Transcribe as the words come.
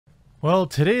Well,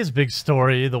 today's big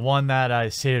story, the one that I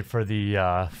saved for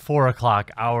the 4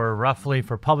 o'clock hour roughly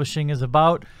for publishing, is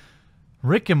about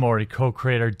Rick and Morty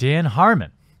co-creator Dan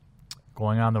Harmon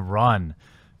going on the run,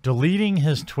 deleting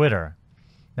his Twitter.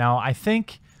 Now, I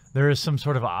think there is some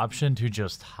sort of option to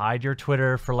just hide your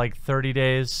Twitter for like 30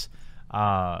 days. So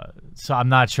I'm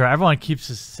not sure. Everyone keeps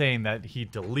saying that he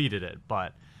deleted it,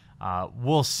 but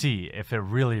we'll see if it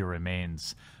really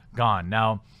remains gone.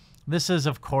 Now, this is,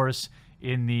 of course,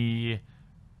 in the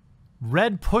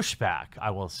red pushback,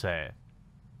 I will say.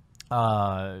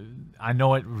 I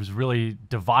know it really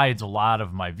divides a lot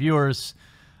of my viewers.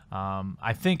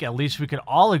 I think at least we could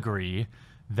all agree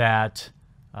that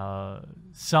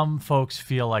some folks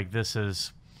feel like this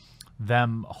is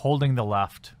them holding the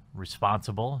left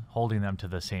responsible, holding them to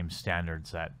the same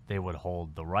standards that they would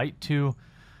hold the right to.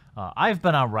 I've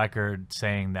been on record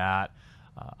saying that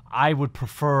I would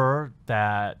prefer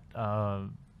that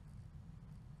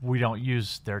we don't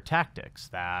use their tactics,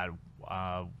 that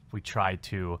we try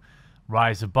to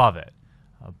rise above it.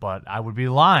 But I would be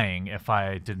lying if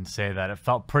I didn't say that it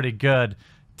felt pretty good.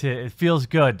 It feels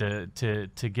good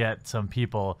to get some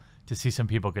people, to see some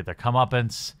people get their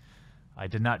comeuppance. I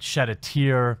did not shed a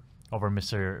tear over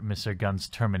Mr. Gunn's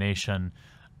termination,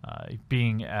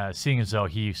 seeing as though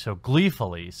he so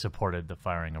gleefully supported the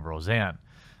firing of Roseanne.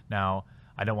 Now,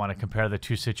 I don't want to compare the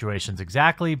two situations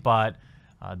exactly, but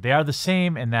they are the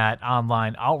same in that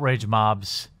online outrage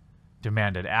mobs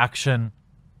demanded action,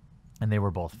 and they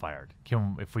were both fired.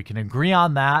 If we can agree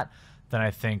on that, then I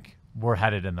think we're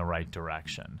headed in the right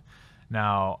direction.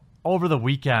 Now, over the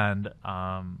weekend,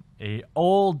 a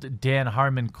old Dan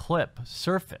Harmon clip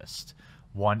surfaced,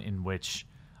 one in which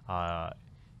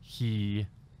he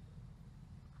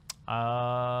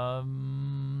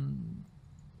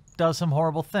does some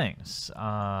horrible things.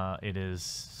 It is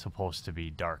supposed to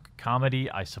be dark comedy,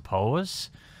 I suppose.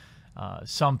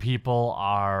 Some people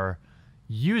are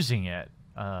using it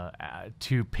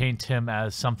to paint him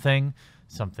as something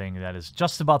that is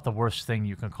just about the worst thing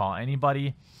you can call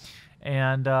anybody.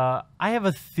 And I have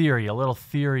a theory, a little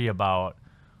theory about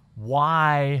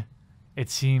why it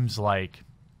seems like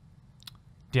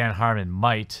Dan Harmon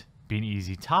might be an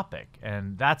easy topic.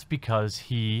 And that's because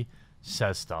he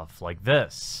says stuff like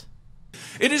this.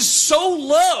 It is so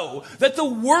low that the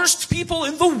worst people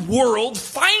in the world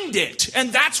find it,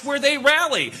 and that's where they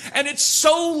rally. And it's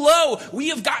so low, we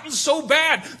have gotten so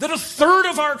bad that a third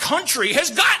of our country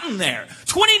has gotten there.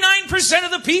 29%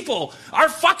 of the people are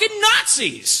fucking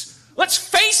Nazis. Let's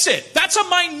face it, that's a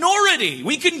minority.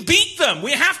 We can beat them.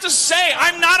 We have to say,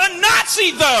 I'm not a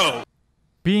Nazi, though.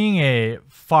 Being a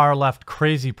far-left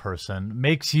crazy person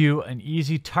makes you an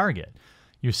easy target.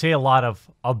 You say a lot of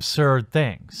absurd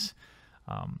things.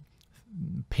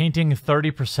 Painting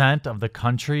 30% of the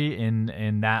country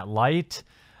in that light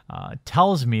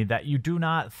tells me that you do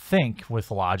not think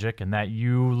with logic and that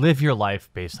you live your life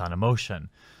based on emotion.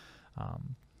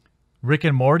 Rick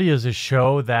and Morty is a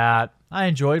show that I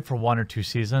enjoyed for 1 or 2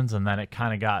 seasons, and then it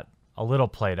kind of got a little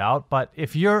played out. But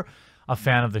if you're a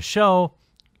fan of the show,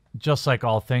 just like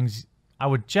all things, I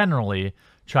would generally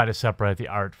try to separate the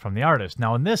art from the artist.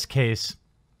 Now, in this case,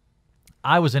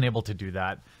 I wasn't able to do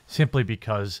that simply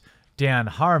because Dan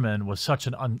Harmon was such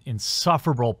an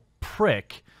insufferable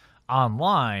prick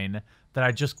online that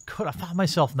I just I found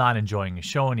myself not enjoying the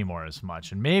show anymore as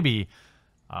much. And maybe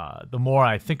the more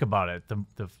I think about it,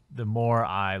 the more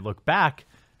I look back,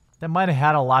 that might have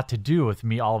had a lot to do with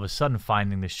me all of a sudden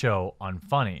finding the show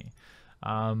unfunny.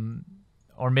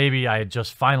 Or maybe I had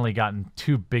just finally gotten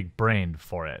too big-brained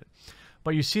for it.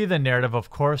 But you see the narrative,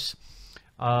 of course,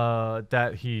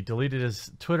 that he deleted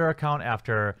his Twitter account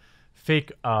after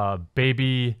fake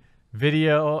baby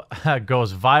video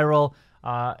goes viral.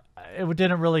 It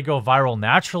didn't really go viral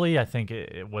naturally. I think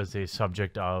it was a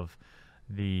subject of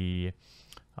a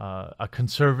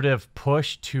conservative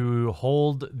push to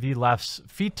hold the left's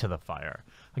feet to the fire.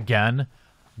 Again,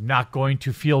 not going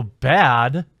to feel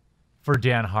bad for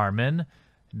Dan Harmon.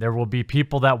 There will be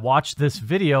people that watch this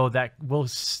video that will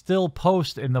still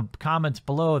post in the comments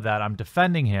below that I'm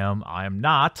defending him. I am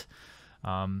not.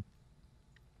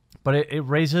 But it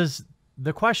raises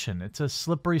the question. It's a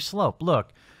slippery slope.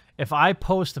 Look, if I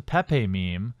post a Pepe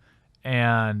meme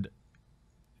and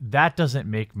that doesn't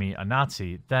make me a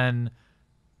Nazi, then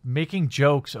making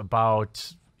jokes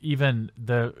about even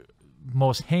the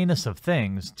most heinous of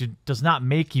things does not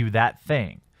make you that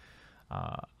thing.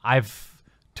 I've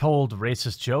told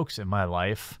racist jokes in my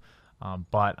life,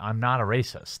 but I'm not a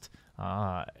racist.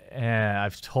 And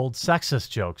I've told sexist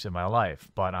jokes in my life,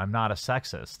 but I'm not a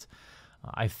sexist.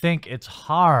 I think it's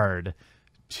hard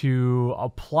to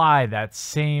apply that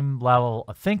same level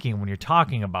of thinking when you're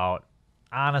talking about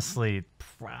honestly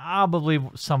probably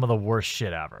some of the worst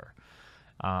shit ever.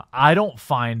 I don't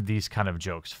find these kind of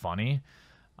jokes funny.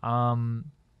 But,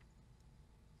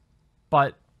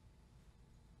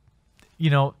 you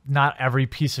know, not every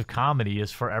piece of comedy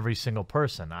is for every single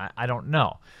person. I don't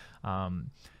know.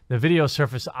 The video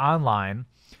surfaced online.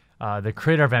 The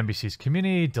creator of NBC's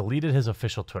Community deleted his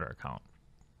official Twitter account.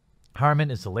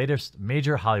 Harmon is the latest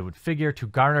major Hollywood figure to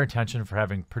garner attention for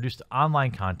having produced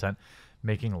online content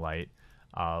making light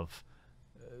of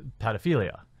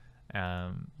pedophilia.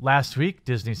 Last week,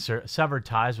 Disney severed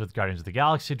ties with Guardians of the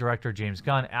Galaxy director James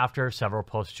Gunn after several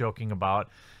posts joking about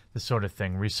the sort of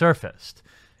thing resurfaced.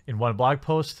 In one blog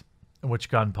post, which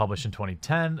Gunn published in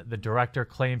 2010, the director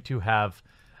claimed to have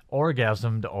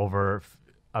orgasmed over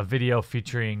a video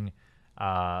featuring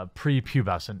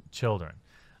prepubescent children,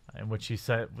 in which he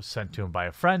said was sent to him by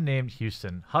a friend named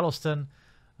Houston Huddleston.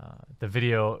 The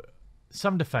video,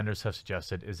 some defenders have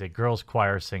suggested, is a girls'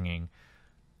 choir singing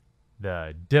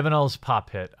the Divinals pop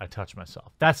hit, I Touch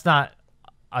Myself. That's not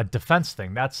a defense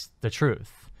thing. That's the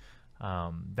truth.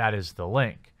 That is the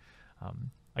link.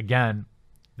 Again,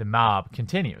 the mob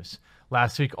continues.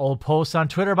 Last week, old posts on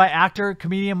Twitter by actor,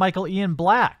 comedian Michael Ian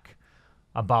Black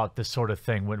about this sort of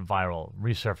thing went viral,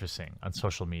 resurfacing on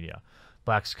social media.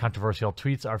 Black's controversial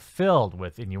tweets are filled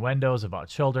with innuendos about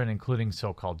children, including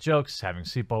so-called jokes, having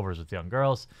sleepovers with young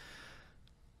girls.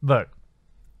 Look,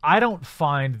 I don't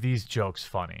find these jokes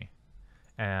funny.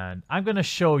 And I'm going to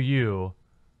show you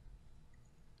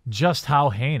just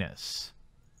how heinous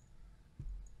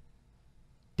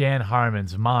Dan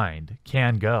Harmon's mind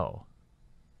can go.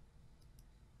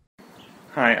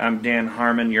 Hi, I'm Dan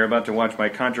Harmon. You're about to watch my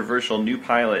controversial new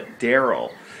pilot,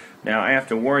 Daryl. Now, I have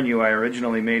to warn you, I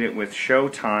originally made it with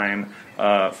Showtime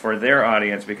for their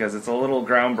audience because it's a little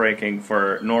groundbreaking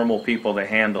for normal people to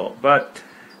handle. But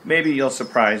maybe you'll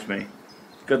surprise me.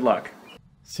 Good luck.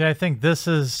 See, I think this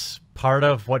is part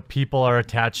of what people are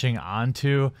attaching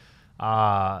onto.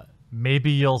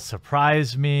 Maybe you'll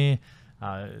surprise me.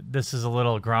 This is a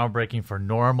little groundbreaking for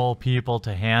normal people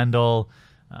to handle.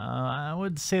 I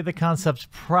would say the concept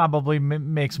probably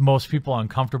makes most people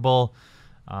uncomfortable.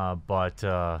 But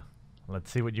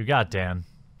let's see what you got, Dan.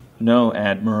 No,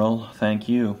 Admiral. Thank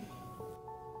you.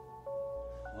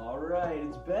 All right,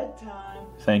 it's bedtime.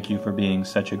 Thank you for being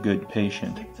such a good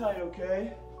patient. Sleep tight,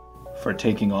 okay? For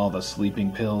taking all the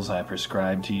sleeping pills I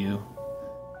prescribed to you.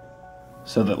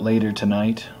 So that later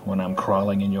tonight, when I'm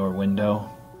crawling in your window,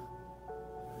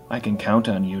 I can count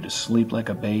on you to sleep like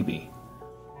a baby.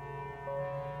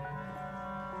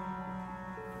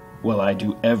 Well, I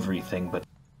do everything but...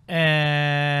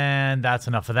 And that's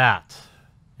enough of that.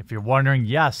 If you're wondering,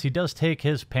 yes, he does take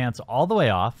his pants all the way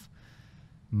off,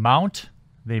 mount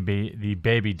the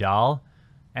baby doll,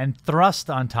 and thrust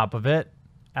on top of it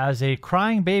as a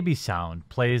crying baby sound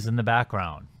plays in the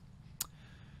background.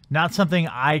 Not something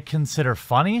I consider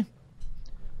funny,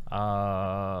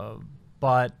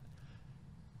 but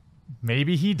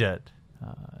maybe he did.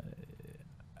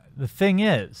 The thing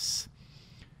is,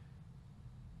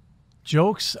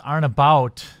 jokes aren't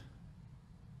about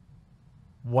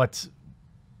what's...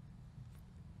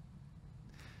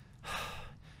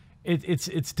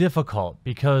 It's difficult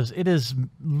because it is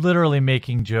literally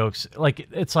making jokes. Like,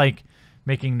 it's like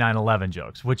making 9/11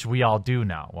 jokes, which we all do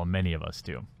now. Well, many of us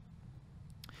do.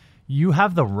 You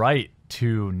have the right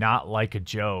to not like a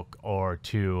joke or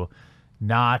to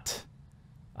not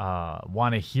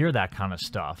want to hear that kind of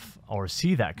stuff or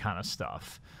see that kind of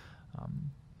stuff.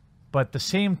 But at the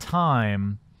same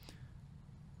time,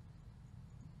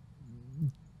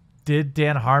 did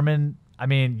Dan Harmon... I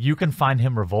mean, you can find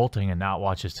him revolting and not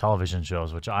watch his television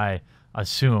shows, which I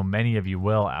assume many of you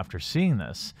will after seeing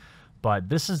this. But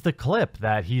this is the clip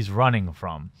that he's running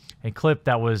from. A clip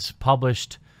that was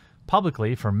published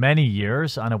publicly for many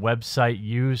years on a website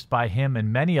used by him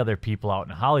and many other people out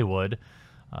in Hollywood,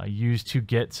 used to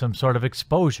get some sort of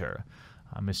exposure.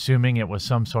 I'm assuming it was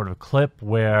some sort of clip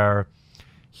where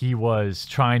he was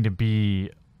trying to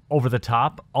be over the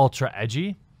top, ultra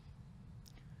edgy.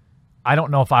 I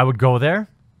don't know if I would go there,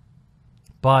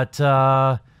 but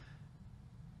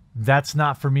that's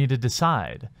not for me to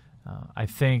decide. I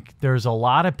think there's a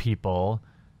lot of people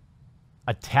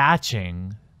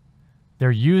attaching,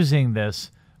 they're using this,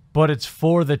 but it's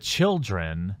for the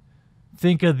children.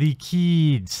 Think of the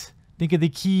kids. Think of the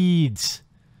kids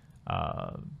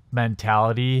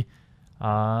mentality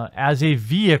as a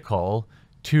vehicle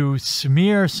to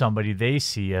smear somebody they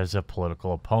see as a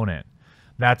political opponent.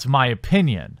 That's my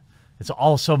opinion. It's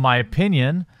also my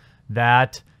opinion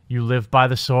that you live by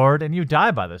the sword and you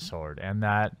die by the sword, and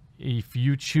that if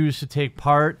you choose to take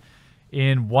part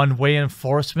in one-way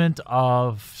enforcement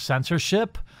of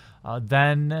censorship,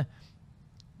 then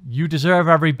you deserve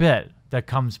every bit that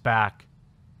comes back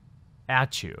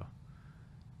at you.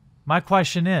 My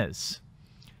question is,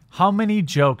 how many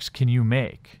jokes can you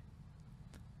make?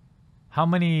 How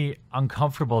many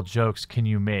uncomfortable jokes can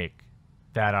you make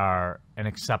that are an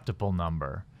acceptable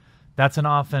number? That's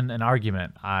often an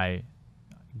argument I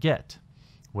get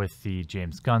with the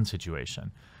James Gunn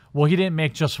situation. Well, he didn't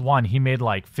make just one. He made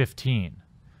like 15.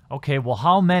 Okay, well,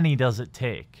 how many does it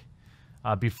take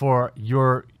before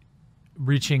you're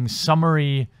reaching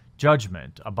summary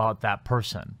judgment about that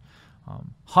person?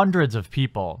 Hundreds of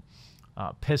people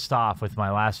pissed off with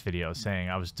my last video saying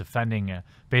I was defending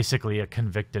basically a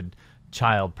convicted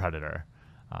child predator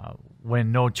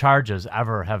when no charges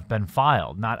ever have been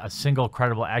filed. Not a single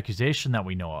credible accusation that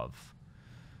we know of.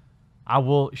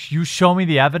 You show me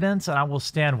the evidence and I will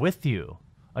stand with you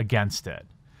against it.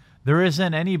 There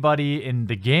isn't anybody in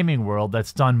the gaming world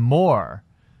that's done more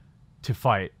to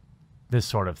fight this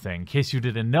sort of thing. In case you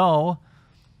didn't know,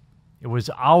 it was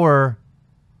our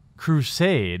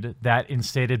crusade that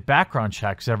instated background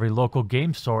checks every local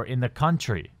game store in the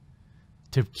country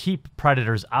to keep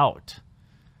predators out.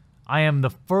 I am the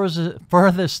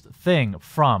furthest thing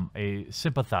from a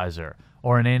sympathizer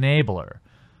or an enabler.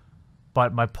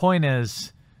 But my point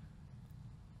is,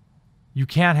 you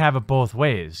can't have it both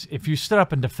ways. If you stood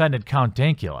up and defended Count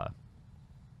Dankula,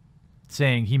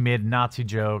 saying he made Nazi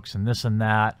jokes and this and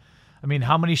that, I mean,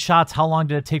 how many shots, how long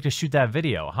did it take to shoot that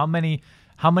video? How many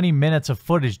minutes of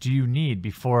footage do you need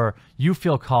before you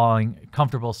feel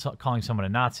comfortable calling someone a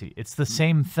Nazi? It's the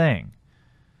same thing.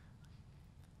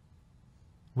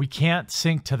 We can't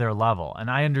sink to their level, and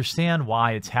I understand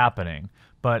why it's happening,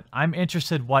 but I'm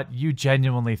interested what you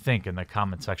genuinely think in the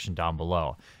comment section down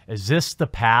below. Is this the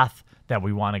path that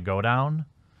we want to go down?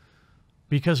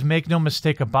 Because make no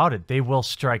mistake about it, they will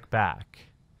strike back.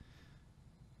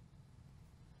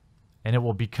 And it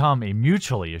will become a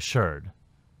mutually assured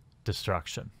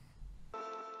destruction.